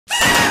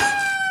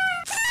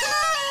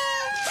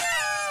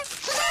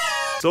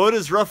So it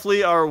is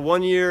roughly our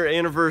 1-year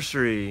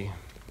anniversary,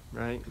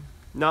 right?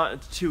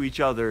 Not to each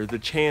other, the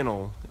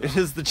channel. It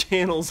is the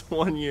channel's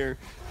 1-year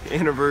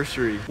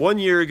anniversary. 1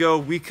 year ago,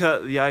 we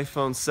cut the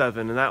iPhone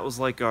 7, and that was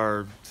like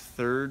our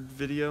 3rd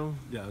video.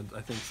 Yeah,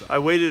 I think so. I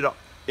waited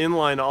in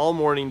line all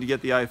morning to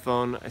get the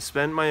iPhone. I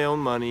spent my own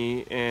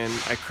money, and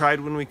I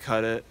cried when we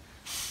cut it.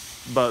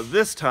 But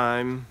this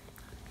time,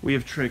 we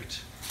have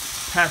tricked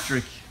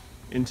Patrick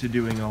into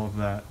doing all of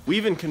that. We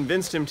even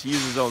convinced him to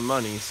use his own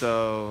money,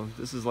 so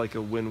this is like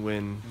a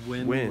win-win.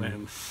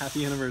 Win-win.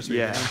 Happy anniversary.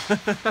 Yeah.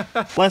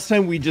 Last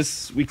time we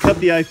cut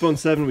the iPhone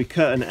 7, we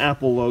cut an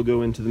Apple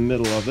logo into the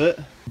middle of it,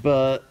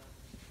 but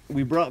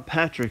we brought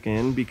Patrick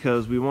in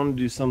because we want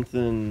to do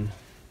something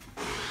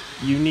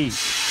unique.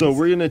 So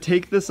we're gonna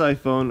take this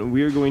iPhone and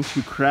we are going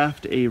to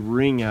craft a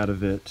ring out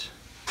of it.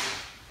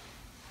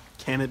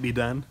 Can it be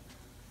done?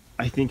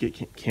 I think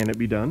it can it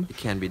be done? It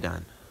can be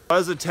done.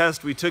 As a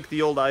test, we took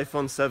the old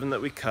iPhone 7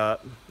 that we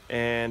cut,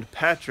 and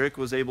Patrick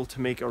was able to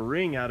make a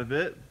ring out of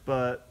it,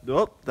 but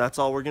that's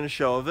all we're going to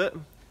show of it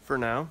for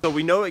now. So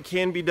we know it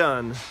can be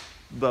done,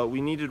 but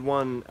we needed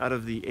one out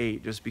of the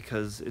 8 just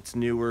because it's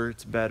newer,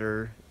 it's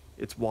better,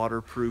 it's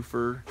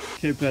waterproofer.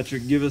 Okay,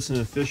 Patrick, give us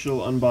an official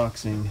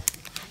unboxing.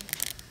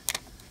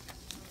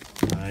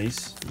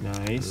 Nice,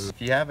 nice. If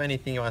you have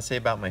anything you want to say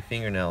about my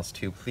fingernails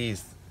too,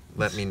 please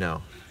let me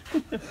know.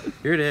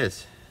 Here it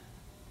is.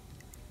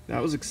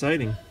 That was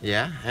exciting.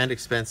 Yeah, and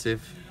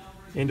expensive.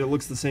 And it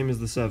looks the same as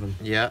the 7.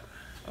 Yeah.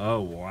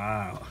 Oh,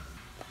 wow.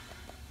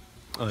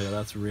 Oh, yeah,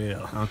 that's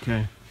real.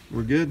 Okay,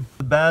 we're good.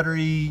 The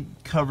battery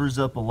covers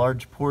up a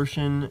large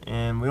portion,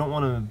 and we don't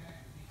want to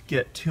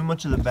get too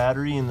much of the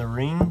battery in the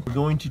ring. We're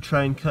going to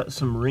try and cut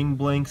some ring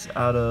blanks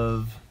out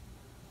of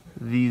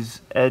these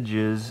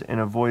edges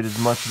and avoid as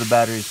much of the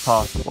battery as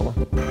possible.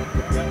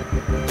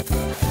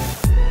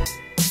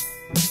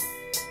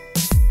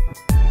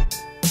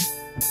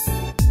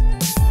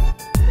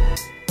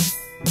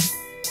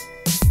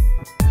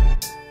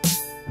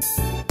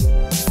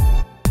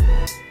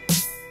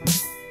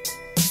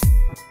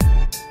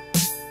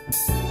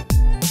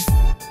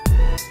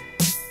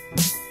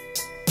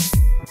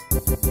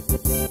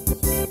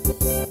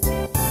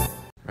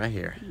 Right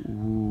here.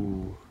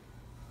 Ooh.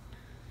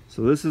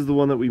 So this is the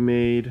one that we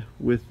made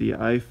with the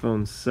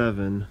iPhone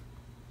 7.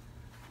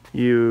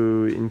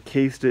 You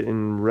encased it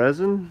in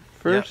resin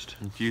first?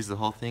 Yep. Infused the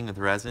whole thing with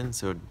resin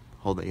so it'd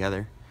hold it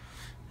together,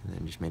 and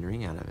then just made a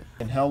ring out of it.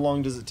 And how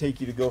long does it take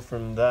you to go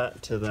from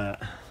that to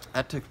that?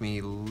 That took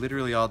me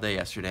literally all day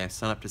yesterday,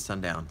 sun up to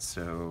sundown,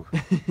 so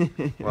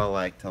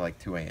well, till like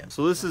 2 a.m.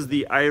 So this is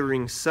the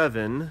iRing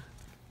 7.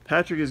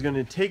 Patrick is going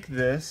to take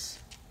this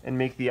and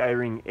make the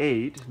iRing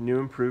 8, new,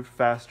 improved,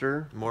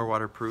 faster, More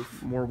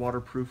waterproof. more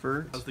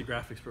waterproofer. How's the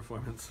graphics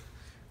performance?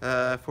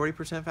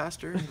 40%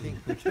 faster, I think.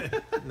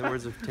 In the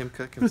words of Tim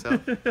Cook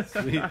himself.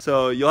 Sweet.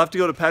 So you'll have to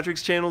go to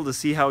Patrick's channel to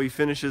see how he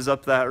finishes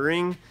up that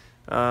ring.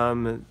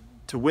 To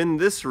win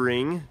this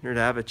ring, or to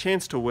have a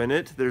chance to win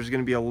it, there's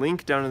going to be a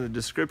link down in the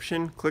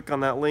description. Click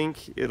on that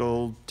link.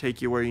 It'll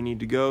take you where you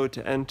need to go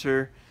to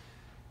enter.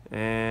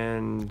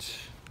 And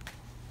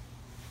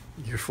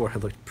Your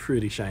forehead looked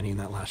pretty shiny in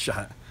that last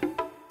shot.